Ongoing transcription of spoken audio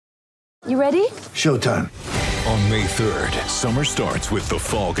You ready? Showtime. On May 3rd, summer starts with The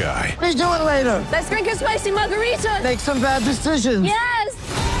Fall Guy. Let's do it later. Let's drink a spicy margarita. Make some bad decisions. Yes!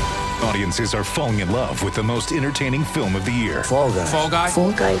 Audiences are falling in love with the most entertaining film of the year. Fall Guy. Fall Guy?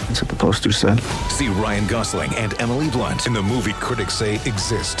 Fall guy. That's what the poster said. See Ryan Gosling and Emily Blunt in the movie critics say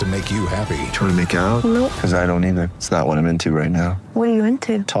exists to make you happy. Trying to make it out? Nope. Because I don't either. It's not what I'm into right now. What are you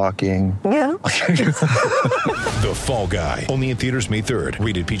into? Talking. Yeah. The Fall Guy. Only in theaters May 3rd.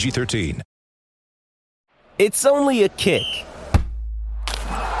 Rated PG-13. It's only a kick,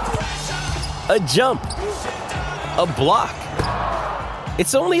 a jump, a block.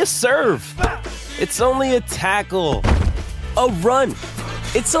 It's only a serve. It's only a tackle, a run.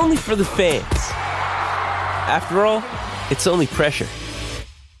 It's only for the fans. After all, it's only pressure.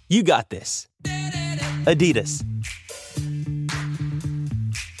 You got this. Adidas.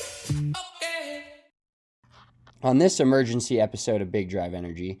 On this emergency episode of Big Drive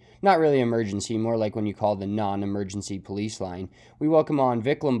Energy, not really emergency, more like when you call the non-emergency police line, we welcome on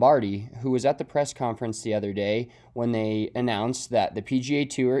Vic Lombardi, who was at the press conference the other day when they announced that the PGA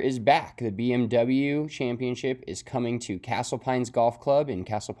Tour is back. The BMW Championship is coming to Castle Pines Golf Club in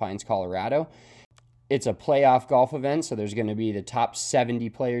Castle Pines, Colorado. It's a playoff golf event, so there's going to be the top 70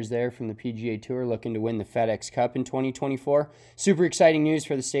 players there from the PGA Tour looking to win the FedEx Cup in 2024. Super exciting news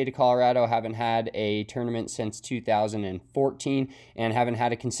for the state of Colorado. Haven't had a tournament since 2014 and haven't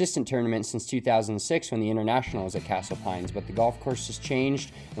had a consistent tournament since 2006 when the International was at Castle Pines. But the golf course has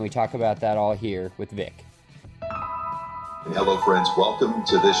changed, and we talk about that all here with Vic. Hello, friends. Welcome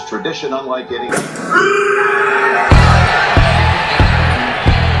to this tradition unlike any.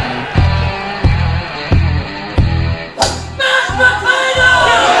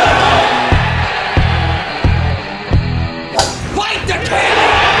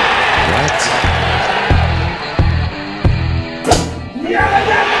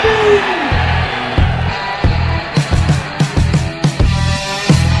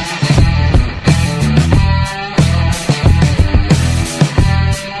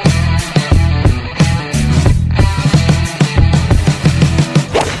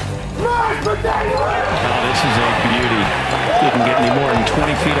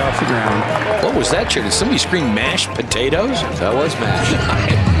 What was that, chick? Did somebody scream mashed potatoes? That was mashed.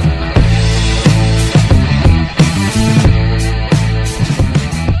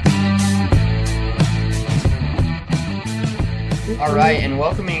 All right, and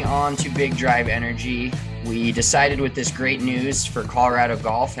welcoming on to Big Drive Energy, we decided with this great news for Colorado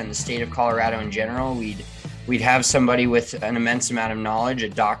golf and the state of Colorado in general, we'd have somebody with an immense amount of knowledge, a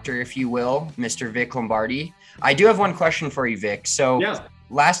doctor, if you will, Mr. Vic Lombardi. I do have one question for you, Vic. So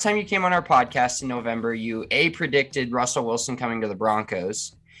last time you came on our podcast in November, you predicted Russell Wilson coming to the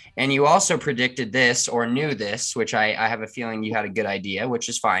Broncos, and you also predicted this or knew this, which I have a feeling you had a good idea, which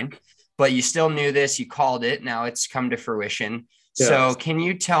is fine, but you still knew this, you called it, now it's come to fruition. Yeah. So can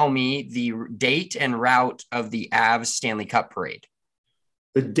you tell me the date and route of the Avs Stanley Cup parade?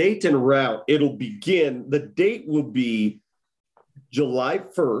 The date and route, the date will be July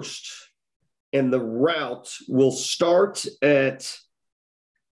 1st, and the route will start at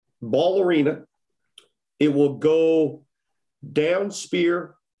Ball Arena. It will go down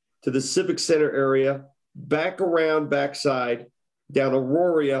Spear to the Civic Center area, back around backside, down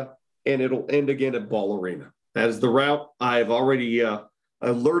Aurora, and it'll end again at Ball Arena. That is the route. I've already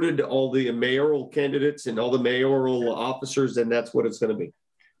alerted all the mayoral candidates and all the mayoral officers, and that's what it's going to be.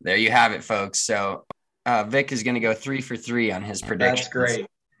 There you have it, folks. So Vic is going to go 3 for 3 on his predictions. That's great.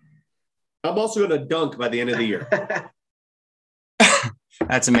 I'm also going to dunk by the end of the year.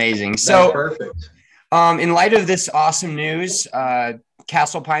 That's amazing. So perfect. In light of this awesome news,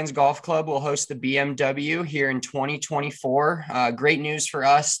 Castle Pines Golf Club will host the BMW here in 2024. Great news for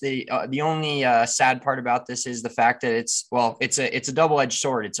us. The only sad part about this is the fact that it's a double-edged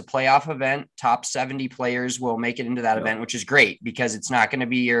sword. It's a playoff event. Top 70 players will make it into that event, which is great because it's not going to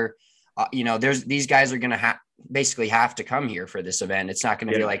be your, these guys are going to basically have to come here for this event. It's not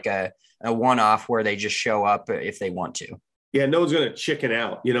going to be like a one-off where they just show up if they want to. Yeah, no one's going to chicken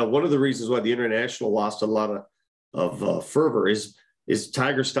out. One of the reasons why the International lost a lot of fervor is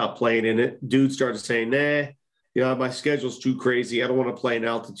Tiger stopped playing in it. Dude started saying, my schedule's too crazy. I don't want to play in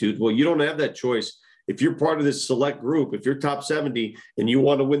altitude. Well, you don't have that choice. If you're part of this select group, if you're top 70 and you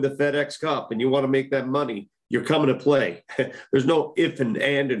want to win the FedEx Cup and you want to make that money, you're coming to play. There's no if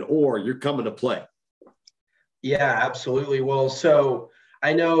and or. You're coming to play. Yeah, absolutely. Well, so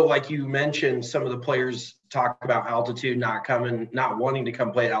I know, like you mentioned, some of the players talk about altitude, not wanting to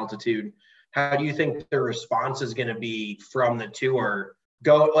come play at altitude. How do you think the response is going to be from the tour?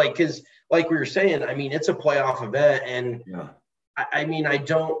 Because like we were saying, I mean, it's a playoff event, and I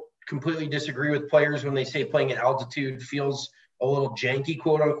don't completely disagree with players when they say playing at altitude feels a little janky,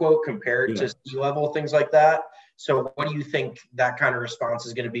 quote unquote, compared to sea level, things like that. So what do you think that kind of response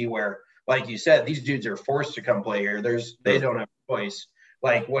is going to be where, like you said, these dudes are forced to come play here. They don't have a choice.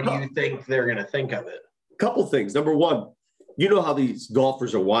 Like, what do you think they're going to think of it? Couple things. Number one, you know how these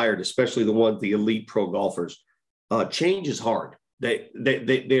golfers are wired, especially the elite pro golfers. Change is hard. They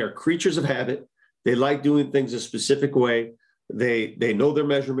are creatures of habit. They like doing things a specific way. They know their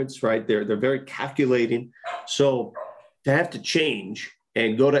measurements, right? They're very calculating. So to have to change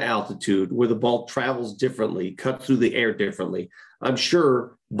and go to altitude where the ball travels differently, cut through the air differently, I'm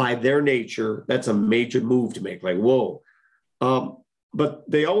sure by their nature, that's a major move to make. Like, whoa. But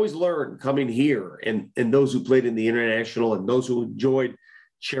they always learn coming here, and those who played in the international and those who enjoyed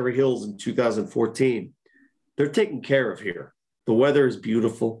Cherry Hills in 2014, they're taken care of here. The weather is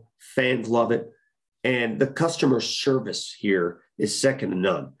beautiful. Fans love it. And the customer service here is second to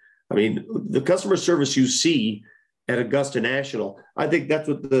none. I mean, the customer service you see at Augusta National, I think that's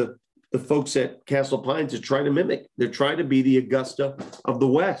what the folks at Castle Pines are trying to mimic. They're trying to be the Augusta of the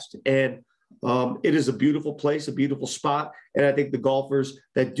West. And it is a beautiful place, a beautiful spot. And I think the golfers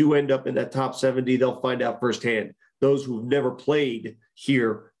that do end up in that top 70, they'll find out firsthand. Those who've never played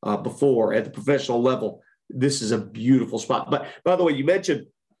here before at the professional level, this is a beautiful spot. But by the way, you mentioned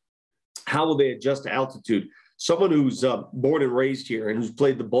how will they adjust to altitude? Someone who's born and raised here and who's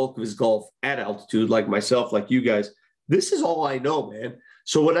played the bulk of his golf at altitude, like myself, like you guys, this is all I know, man.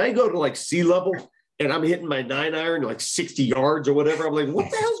 So when I go to like sea level and I'm hitting my 9-iron like 60 yards or whatever, I'm like, what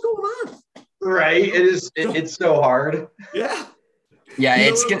the hell's going on? Right. It's so hard. Yeah. Yeah.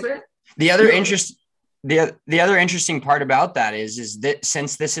 It's the other interest. The other interesting part about that is that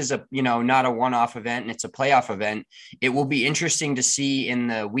since this is not a one-off event and it's a playoff event, it will be interesting to see in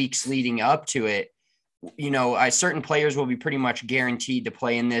the weeks leading up to it. Certain players will be pretty much guaranteed to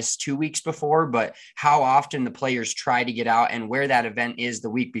play in this 2 weeks before, but how often the players try to get out and where that event is the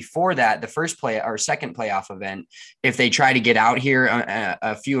week before that, the second playoff event, if they try to get out here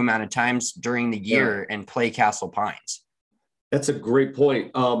a few amount of times during the year and play Castle Pines. That's a great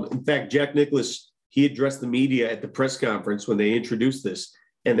point. In fact, Jack Nicklaus, he addressed the media at the press conference when they introduced this.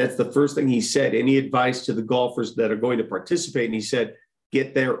 And that's the first thing he said. Any advice to the golfers that are going to participate? And he said,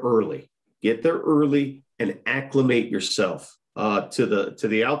 get there early. Get there early and acclimate yourself to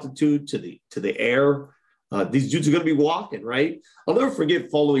the altitude, to the air. These dudes are going to be walking, right? I'll never forget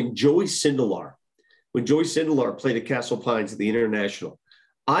following Joey Sindelar. When Joey Sindelar played at Castle Pines at the International,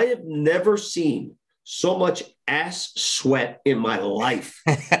 I have never seen so much ass sweat in my life.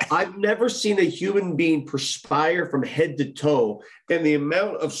 I've never seen a human being perspire from head to toe, and the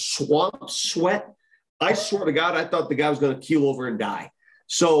amount of swamp sweat, I swear to God, I thought the guy was going to keel over and die.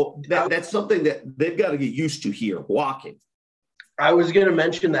 So that's something that they've got to get used to here, walking. I was going to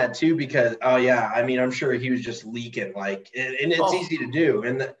mention that too, because, I'm sure he was just leaking, and it's easy to do.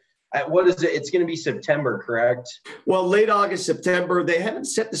 And what is it? It's going to be September, correct? Well, late August, September. They haven't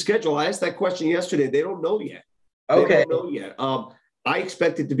set the schedule. I asked that question yesterday. They don't know yet. Okay. They don't know yet. I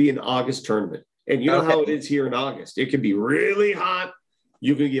expect it to be an August tournament. And you know how it is here in August. It can be really hot.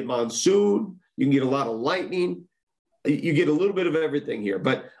 You can get monsoon. You can get a lot of lightning. You get a little bit of everything here.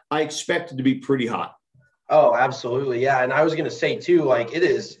 But I expect it to be pretty hot. Oh, absolutely. Yeah. And I was going to say too, it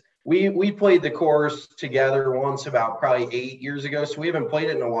is. We played the course together once about probably 8 years ago, so we haven't played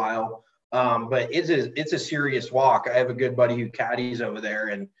it in a while. But it's a serious walk. I have a good buddy who caddies over there,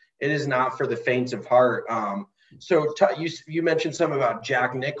 and it is not for the faint of heart. You mentioned something about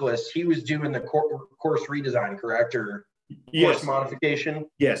Jack Nicklaus. He was doing the course redesign, correct, or course modification?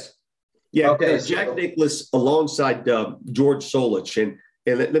 Yes. Yeah. Okay. Jack Nicklaus alongside George Solich, and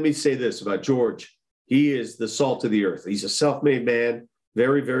let me say this about George. He is the salt of the earth. He's a self-made man.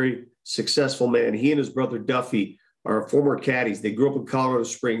 Very, very successful man. He and his brother Duffy are former caddies. They grew up in Colorado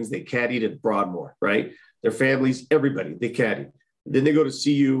Springs. They caddied at Broadmoor, right? Their families, everybody, they caddied. Then they go to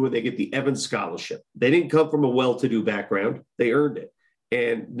CU and they get the Evans Scholarship. They didn't come from a well-to-do background. They earned it.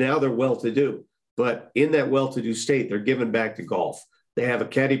 And now they're well-to-do. But in that well-to-do state, they're giving back to golf. They have a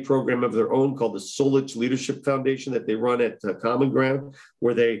caddy program of their own called the Solich Leadership Foundation that they run at Common Ground,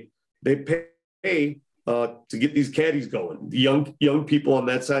 where they pay to get these caddies going. The young people on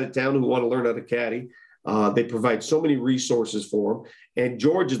that side of town who want to learn how to caddy. They provide so many resources for them. And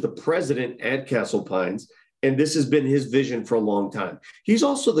George is the president at Castle Pines, and this has been his vision for a long time. He's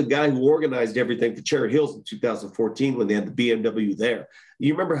also the guy who organized everything for Cherry Hills in 2014 when they had the BMW there.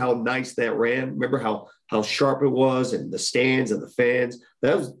 You remember how nice that ran? Remember how sharp it was, and the stands and the fans?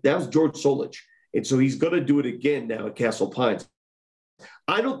 That was George Solich. And so he's going to do it again now at Castle Pines.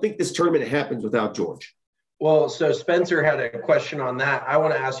 I don't think this tournament happens without George. Well, so Spencer had a question on that. I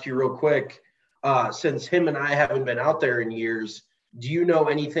want to ask you real quick, since him and I haven't been out there in years, do you know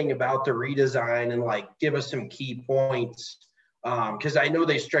anything about the redesign and like give us some key points? Because I know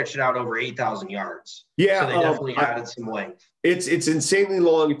they stretched it out over 8,000 yards. Yeah, so they definitely added some length. It's insanely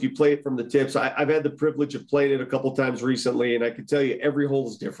long if you play it from the tips. I've had the privilege of playing it a couple times recently, and I can tell you every hole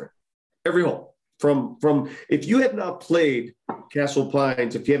is different. Every hole. From if you have not played Castle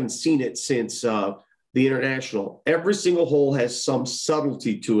Pines, if you haven't seen it since the International, every single hole has some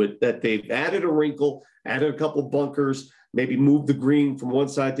subtlety to it that they've added a wrinkle, added a couple bunkers, maybe moved the green from one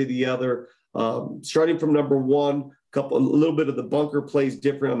side to the other. Starting from number one, a little bit of the bunker plays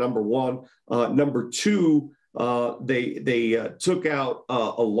different on number one. Number two, they took out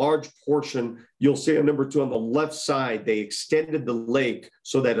a large portion. You'll see on number two on the left side, they extended the lake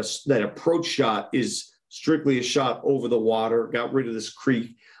so that that approach shot is strictly a shot over the water, got rid of this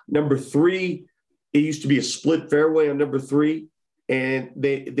creek. Number three, it used to be a split fairway on number three, and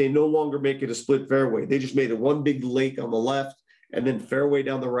they no longer make it a split fairway. They just made it one big lake on the left and then fairway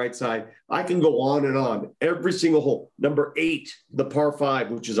down the right side. I can go on and on. Every single hole. Number 8, the par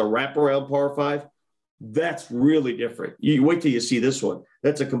 5, which is a wraparound par 5. That's really different. You wait till you see this one.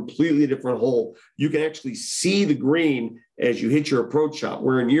 That's a completely different hole. You can actually see the green as you hit your approach shot,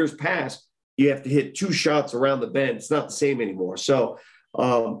 where in years past, you have to hit 2 shots around the bend. It's not the same anymore. So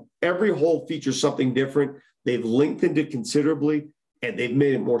every hole features something different. They've lengthened it considerably, and they've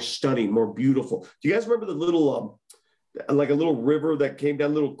made it more stunning, more beautiful. Do you guys remember the little, like a little river that came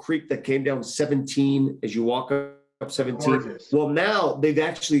down, little creek that came down 17 as you walk up 17? Gorgeous. Well, now they've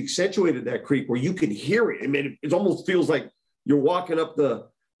actually accentuated that creek where you can hear it. I mean, it almost feels like you're walking up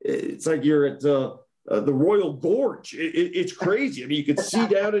it's like you're at the Royal Gorge. It's crazy. I mean, you can see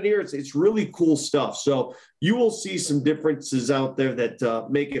down in here. It's really cool stuff. So you will see some differences out there that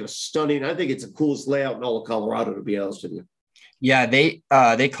make it a stunning. I think it's the coolest layout in all of Colorado, to be honest with you. Yeah,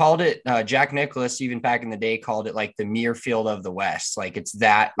 they called it, Jack Nicklaus, even back in the day, called it like the Muirfield of the West. Like, it's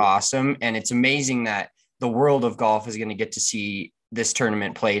that awesome. And it's amazing that the world of golf is going to get to see this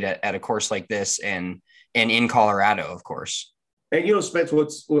tournament played at a course like this and in Colorado, of course. And, you know, Spence,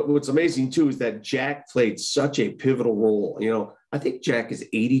 what's amazing, too, is that Jack played such a pivotal role. You know, I think Jack is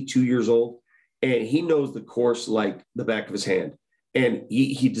 82 years old, and he knows the course like the back of his hand. And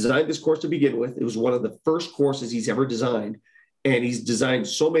he designed this course to begin with. It was one of the first courses he's ever designed. And he's designed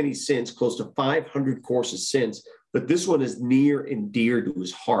so many since, close to 500 courses since. But this one is near and dear to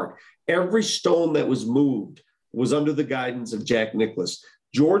his heart. Every stone that was moved was under the guidance of Jack Nicklaus.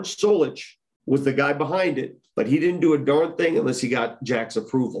 George Solich was the guy behind it, but he didn't do a darn thing unless he got Jack's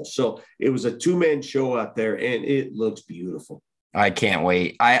approval. So it was a 2-man show out there, and it looks beautiful. I can't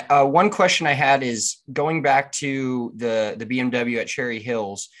wait. One question I had is going back to the BMW at Cherry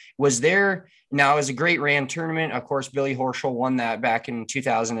Hills. Now, it was a great Rand tournament. Of course, Billy Horschel won that back in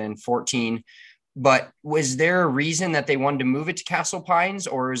 2014. But was there a reason that they wanted to move it to Castle Pines,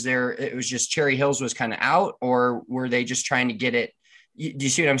 or it was just Cherry Hills was kind of out, or were they just trying to get it? Do you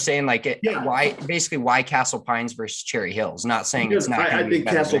see what I'm saying? Like, why Castle Pines versus Cherry Hills? Not saying because it's not. I think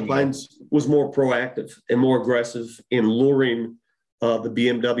Castle Pines was more proactive and more aggressive in luring the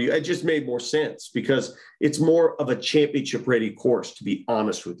BMW. It just made more sense because it's more of a championship-ready course, to be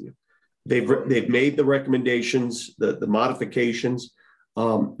honest with you. They've made the recommendations, the modifications.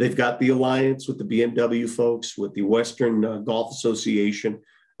 They've got the alliance with the BMW folks, with the Western Golf Association.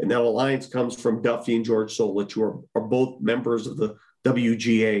 And that alliance comes from Duffy and George Solich, who are both members of the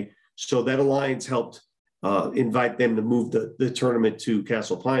WGA. So that alliance helped invite them to move the tournament to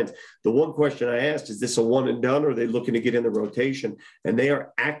Castle Pines. The one question I asked, is this a one and done, or are they looking to get in the rotation? And they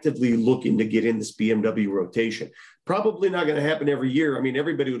are actively looking to get in this BMW rotation. Probably not going to happen every year. I mean,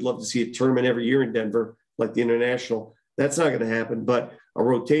 everybody would love to see a tournament every year in Denver, like the International. That's not going to happen, but a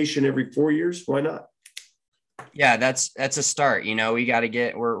rotation every 4 years, why not? Yeah, that's a start. You know, we got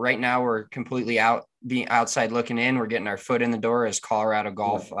to we're completely being outside looking in. We're getting our foot in the door as Colorado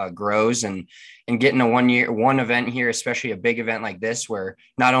golf grows and getting a one event here, especially a big event like this, where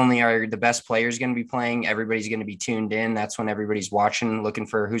not only are the best players going to be playing, everybody's going to be tuned in. That's when everybody's watching, looking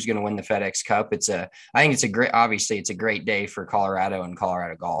for who's going to win the FedEx Cup. I think it's a great day for Colorado and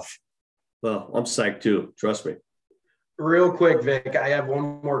Colorado golf. Well, I'm psyched too. Trust me. Real quick, Vic, I have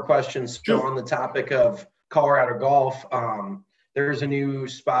one more question still on the topic of Colorado golf. There's a new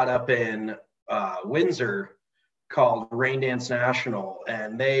spot up in Windsor called Rain Dance National,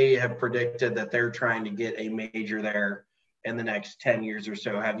 and they have predicted that they're trying to get a major there in the next 10 years or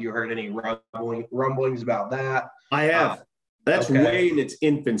so. Have you heard any rumblings about that? I have. That's way in its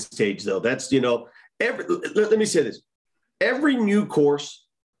infant stage, though. That's, let me say this. Every new course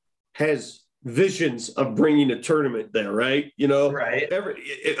has visions of bringing a tournament there, right? You know, Right.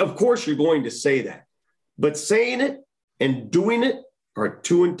 Of course you're going to say that, but saying it and doing it are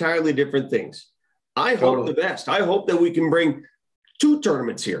two entirely different things. I hope the best. I hope that we can bring 2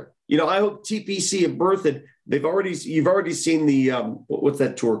 tournaments here. You know, I hope TPC and Berthoud, you've already seen the, what's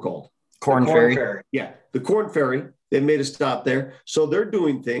that tour called? Corn Ferry. Yeah, the Corn Ferry. They made a stop there. So they're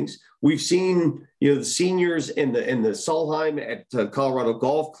doing things. We've seen, you know, the seniors in the Solheim at Colorado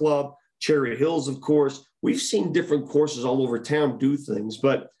Golf Club, Cherry Hills, of course. We've seen different courses all over town do things,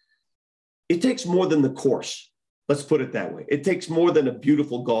 but it takes more than the course. Let's put it that way. It takes more than a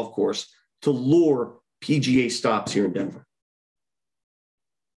beautiful golf course to lure PGA stops here in Denver.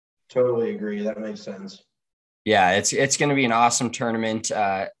 Totally agree. That makes sense. Yeah, it's going to be an awesome tournament.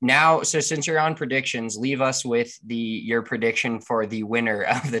 Now, so since you're on predictions, leave us with your prediction for the winner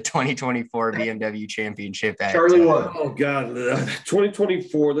of the 2024 BMW Championship. Charlie won. Oh God,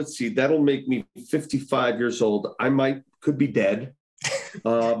 2024. Let's see. That'll make me 55 years old. Could be dead.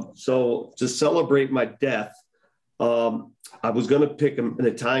 So to celebrate my death, I was going to pick an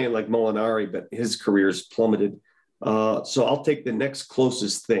Italian like Molinari, but his career's plummeted. So I'll take the next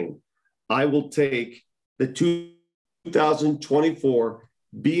closest thing. I will take the 2024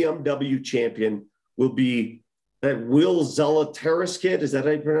 BMW champion will be that Will Zalatoris kid. Is that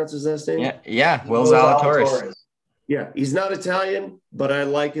how you pronounce his last name? Yeah. Will Zalatoris. Yeah, he's not Italian, but I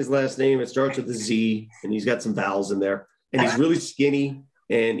like his last name. It starts with a Z, and he's got some vowels in there. And he's really skinny,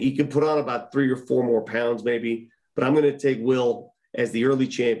 and he can put on about 3 or 4 more pounds maybe. But I'm going to take Will as the early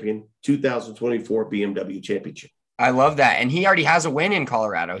champion, 2024 BMW championship. I love that. And he already has a win in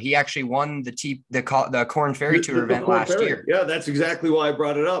Colorado. He actually won the Corn Ferry Tour event last year. Yeah, that's exactly why I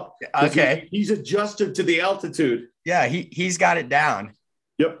brought it up. Okay. He's adjusted to the altitude. Yeah, he's got it down.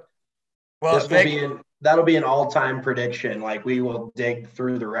 Yep. Well, that'll be an all-time prediction. Like, we will dig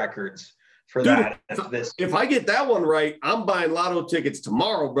through the records for that. If I get that one right, I'm buying lotto tickets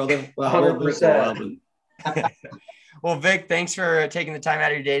tomorrow, brother. 100%. Well, Vic, thanks for taking the time out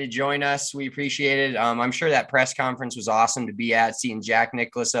of your day to join us. We appreciate it. I'm sure that press conference was awesome to be at, seeing Jack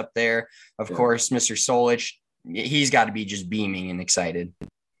Nicklaus up there. Of course, Mr. Solich, he's got to be just beaming and excited.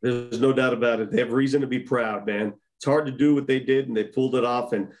 There's no doubt about it. They have reason to be proud, man. It's hard to do what they did, and they pulled it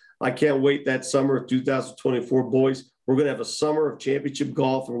off. And I can't wait that summer of 2024, boys. We're going to have a summer of championship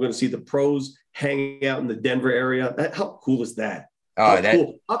golf, and we're going to see the pros hanging out in the Denver area. How cool is that? How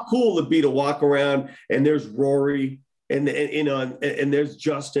cool would it be to walk around and there's Rory and there's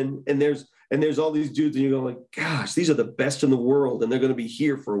Justin and there's all these dudes, and you're going like, gosh, these are the best in the world, and they're going to be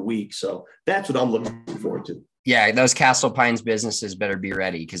here for a week. So that's what I'm looking forward to. Yeah, those Castle Pines businesses better be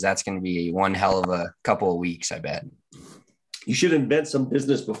ready, because that's going to be one hell of a couple of weeks, I bet. You should invent some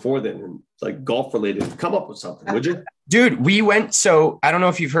business before then, and like golf related. Come up with something, would you? Dude, we went. So I don't know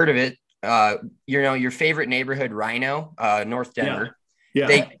if you've heard of it. Your favorite neighborhood, Rhino, North Denver.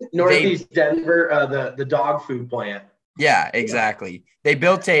 Yeah. Northeast Denver, the dog food plant. Yeah, exactly. They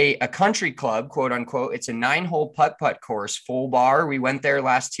built a country club, quote unquote. It's a 9-hole putt-putt course, full bar. We went there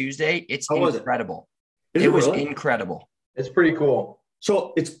last Tuesday. It's incredible. It was incredible. It's pretty cool.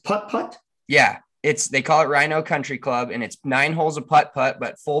 So it's putt-putt? Yeah. They call it Rhino Country Club, and it's 9 holes of putt-putt,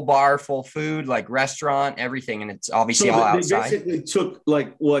 but full bar, full food, like restaurant, everything. And it's obviously all outside. They basically took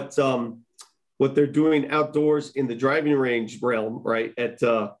like what they're doing outdoors in the driving range realm, right? At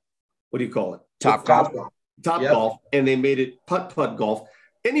what do you call it? Top Golf. Golf, and they made it putt-putt golf.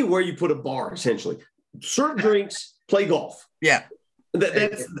 Anywhere you put a bar, essentially. Serve drinks, play golf. Yeah.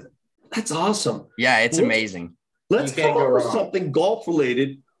 That's awesome. Yeah, it's amazing. Let's come up with something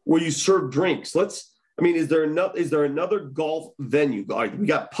golf-related where you serve drinks. Is there another golf venue? All right, we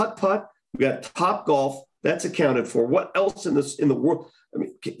got putt-putt, we got Top Golf, that's accounted for. What else in the world? I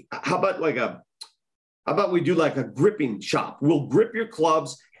mean, how about we do like a gripping shop? We'll grip your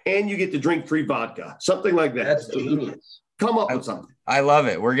clubs and you get to drink free vodka, something like that. That's genius. Come up with something. I love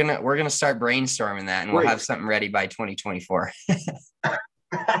it. We're gonna start brainstorming that, and we'll have something ready by 2024.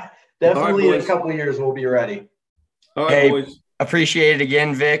 Definitely in a couple of years we'll be ready. All right, boys. Appreciate it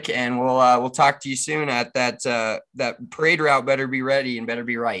again, Vic, and we'll talk to you soon at that parade route. Better be ready and better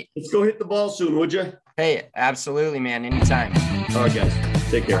be right. Let's go hit the ball soon, would you? Hey, absolutely, man. Anytime. All right,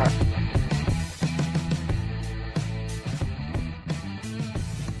 guys. Take care.